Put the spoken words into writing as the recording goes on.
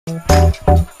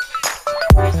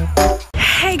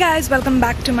guys, welcome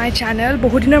back to my channel.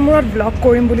 বহুত দিনৰ মূৰত vlog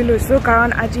কৰিম বুলি লৈছো কাৰণ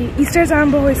আজি ইষ্টাৰ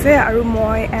আৰম্ভ হৈছে আৰু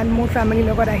মই এণ্ড মোৰ ফ্যামিলি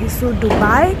লগত আহিছো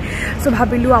ডুবাই সো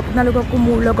ভাবিলো আপোনালোককো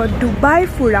মোৰ লগত ডুবাই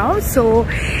ফুৰাও সো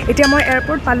এতিয়া মই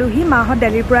এয়াৰপোৰ্ট পালোহি মাহত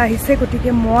দিল্লীৰ পৰা আহিছে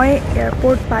গতিকে মই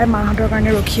এয়াৰপোৰ্ট পাই মাহতৰ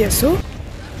কাৰণে ৰখি আছো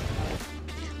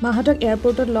মাহতক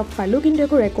এয়াৰপোৰ্টত লগ পালো কিন্তু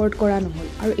একো ৰেকৰ্ড কৰা নহল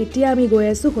আৰু এতিয়া আমি গৈ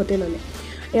আছো হোটেললৈ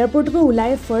Airport पे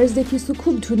उलाए first देखिसु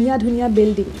खूब धुनिया धुनिया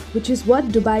building which is what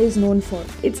Dubai is known for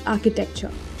its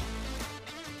architecture.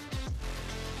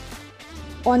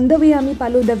 On the way ami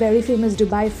palu the very famous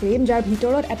Dubai frame jar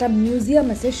bhitorot eta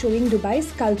museum ase showing Dubai's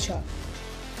culture.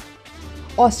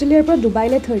 Australia per Dubai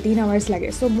ले 13 hours लगे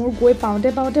so मोर गोए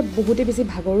पाउंटे पाउंटे बहुते बेसी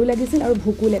भागरू लागिसिल और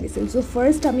भूकू लागिसिल so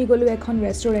first आमी गलो एखन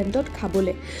रेस्टोरेंटत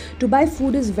खाबले Dubai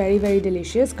food is very very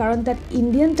delicious कारण that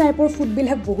Indian type of food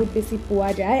बिलक बहुत बेसी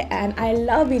पोआ जाय and I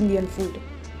love Indian food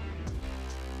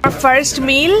Our first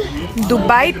meal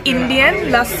Dubai Indian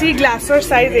lassi glass or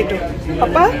size eto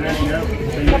papa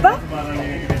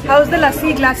how's the lassi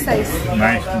glass size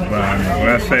nice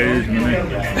glass size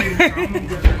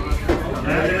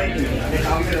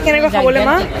Can I go for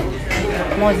ma?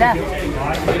 Moza.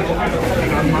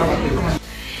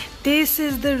 This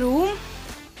is the room.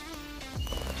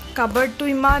 Cupboard to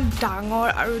iman dangor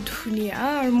aru dhunia.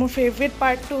 Aru my favorite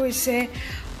part to is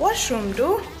washroom do.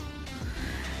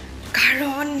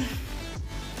 Karon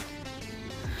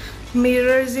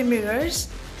mirrors.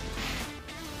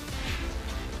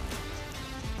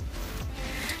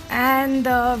 And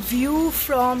the view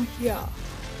from here.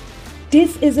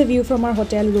 This is a view from our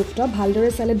hotel rooftop.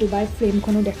 Bhaldore sale Dubai frame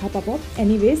khono dekha pabo.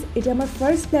 Anyways, it is my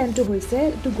first plan to hoise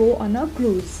to go on a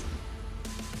cruise.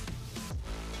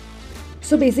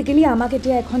 So basically, amak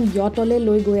etia ekhon yacht ole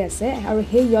loi goi ase aru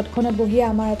he yacht khonot bohi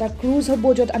amar eta cruise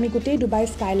hobo jot ami gotei Dubai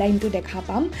skyline to dekha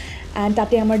pam and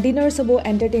tate amar dinners hobo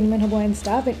entertainment hobo and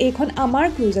stuff and ekhon amar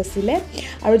cruise asile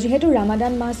aru jehetu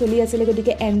Ramadan ma choli asile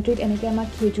gotike entry enike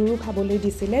amak khejuru khabole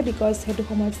disile because hetu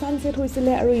somoy sunset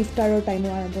hoisile aru iftaror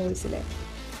time arambho hoisile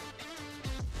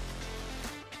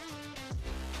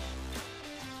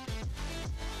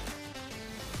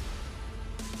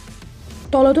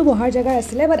তলতো বহাৰ জায়গা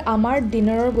আছিল বাট আমাৰ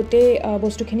ডিনাৰৰ গোটে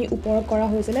বস্তুখিনি ওপৰত কৰা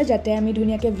হৈছিল যাতে আমি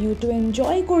ধুনিয়াকে ভিউটো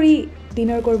এনজয় কৰি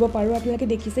ডিনাৰ কৰিব পাৰো আপোনালোকে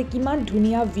দেখিছে কিমান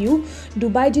ধুনিয়া ভিউ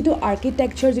ডুবাই যেটো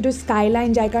আৰ্কিটেকচাৰ যেটো স্কাইলাইন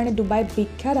যাই কাৰণে ডুবাই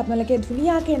বিখ্যাত আপোনালোকে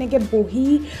ধুনিয়াকে এনেকে বহি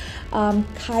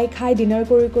খাই ডিনাৰ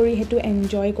কৰি হেতু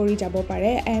এনজয় কৰি যাব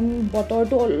পাৰে এণ্ড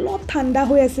বতৰটো অলপ ঠাণ্ডা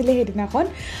হৈ আছিল হেদিনাখন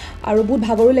আৰু বহুত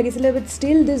ভাগৰো লাগিছিল but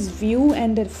still this view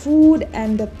and the food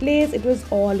and the place it was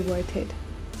all worth it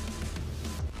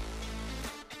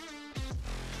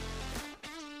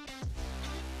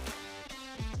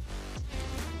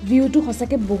View to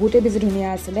hosake bohute beshi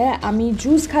dhuniya asile ami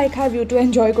juice khai view to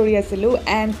enjoy kori asilu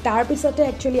and tar pisote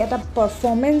actually eta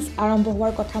performance arambho hoar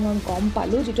kotha moi gom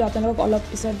palu jitu apnalok olop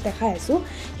pisot dekhai asu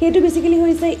hetu basically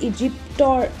hoise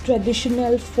Egyptor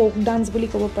traditional folk dance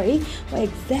boli kobo pari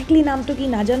exactly naam to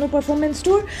ki na janu performance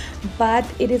tour but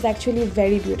it is actually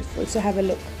very beautiful so have a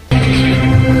look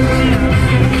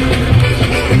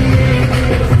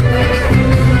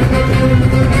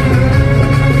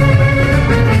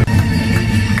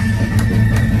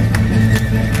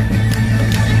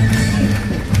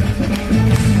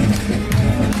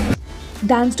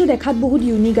Dance to dekhat bahut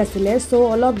unique asile so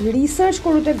olop research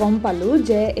korute gom palu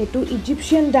je etu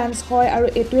Egyptian dance hoy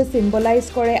aru etu symbolize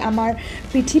kore amar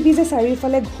prithibi je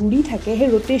sarifale ghuri thake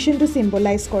he rotation to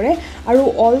symbolize kore aru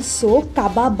also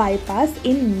Kaaba bypass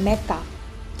in Mecca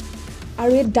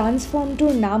aru e dance form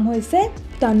tur naam hoise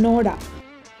Tanora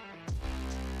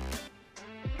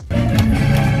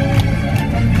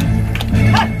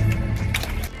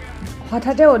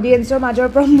হঠাতে অডিয়েন্সৰ মাজৰ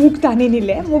পৰা মুখ টানি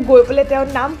নিলে মোক গৈ পলে তেওঁ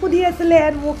নাম খুদি আছিল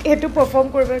এণ্ড মোক এটো পাৰফৰ্ম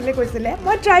কৰিবলৈ কৈছিলে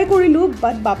মই ট্ৰাই কৰিলো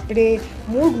বাট বাপৰে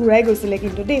মোৰ ঘূৰাই গৈছিলে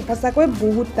কিন্তু দেই সঁচাকৈ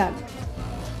বহুত টান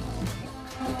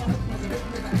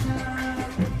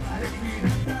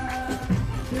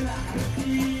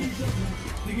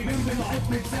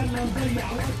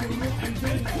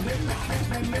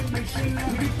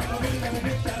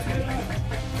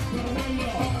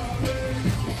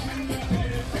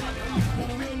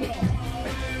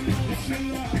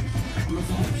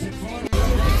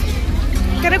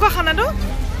কেনেকুৱা খানাটো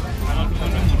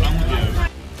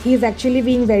He is actually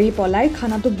being very polite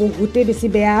খানা তো বহুতে বেছি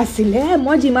বেয়া আছিল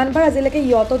মই যিমান বাৰ আজিলৈকে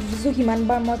ইয়তত দিছো সিমান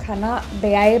বাৰ মই খানা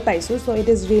বেয়াই পাইছো so it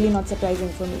is really not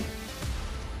surprising for me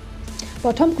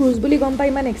প্ৰথম ক্ৰুজ বুলি গম পাই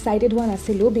ইমান এক্সাইটেড হোৱা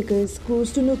নাছিলোঁ বিকজ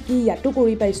ক্ৰুজটোনো কি ইয়াতো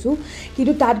কৰি পাইছোঁ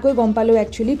কিন্তু তাত গৈ গম পালোঁ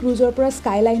একচুৱেলি ক্ৰুজৰ পৰা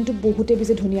স্কাইলাইনটো বহুতেই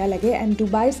বেছি ধুনীয়া লাগে এণ্ড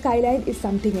ডুবাইৰ স্কাইলাইন ইজ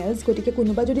ছামথিং এলছ গতিকে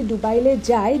কোনোবা যদি ডুবাইলৈ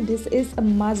যায় this is a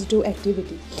must do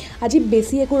activity আজি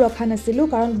বেছি একো ৰখা নাছিলোঁ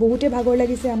কাৰণ বহুতে ভাগৰ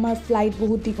লাগিছে আমাৰ ফ্লাইট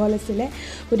বহুত দীঘল আছিলে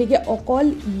গতিকে অকল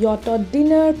য়টত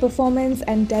dinner performance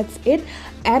and that's it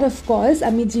and of course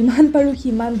আমি যিমান পাৰোঁ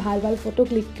সিমান ভাল ভাল ফটো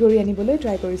ক্লিক কৰি আনিবলৈ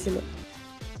ট্ৰাই কৰিছিলোঁ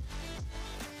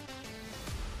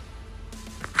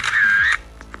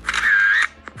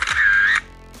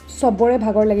সবৰে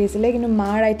ভাগৰ লাগিছিলে কিন্তু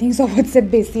মাৰ আই থিংক সবতছে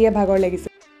বেছিয়ে ভাগৰ লাগিছিল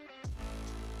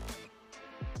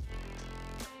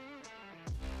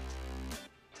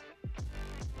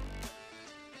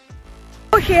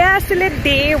সেয়া আছিলে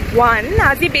ডে 1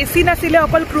 আজি বেছি নাছিলে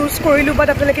অকল ক্ৰুজ কৰিলোঁ বাট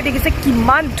আপোনালোকে দেখিছে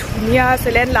কিমান ধুনীয়া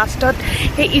আছিলে এণ্ড লাষ্টত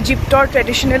সেই ইজিপ্তৰ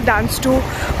traditional ডান্সটো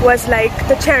was like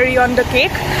the cherry on the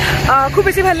cake খুব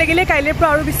বেছি ভাল লাগিলে কাইলৈৰ পৰা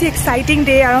আৰু বেছি এক্সাইটিং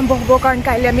ডে আৰম্ভ হ'ব কাৰণ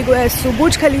কাইলৈ আমি গৈ আছোঁ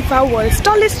বুৰ্জ খালিফা ৱৰ্ল্ডছ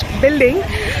টলেষ্ট বিল্ডিং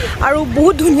আৰু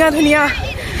বহুত ধুনীয়া ধুনীয়া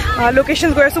লোকেশ্যন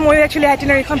গৈ আছোঁ মই একচুৱেলি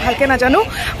আইটিনাৰীখন ভালকৈ নাজানো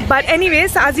বাট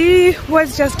এনিৱেজ আজি ৱাজ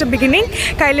জাষ্ট দ্য বিগিনিং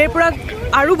কাইলৈৰ পৰা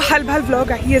আৰু ভাল ভাল ব্লগ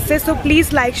আহি আছে চ' please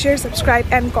like share subscribe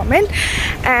and comment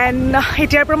and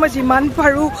এতিয়াৰ পৰা মই যিমান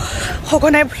পাৰোঁ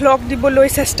সঘনাই ব্লগ দিবলৈ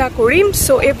চেষ্টা কৰিম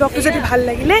চ' এই ব্লগটো যদি ভাল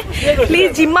লাগিলে প্লিজ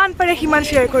যিমান পাৰে সিমান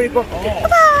শ্বেয়াৰ কৰিব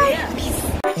বাই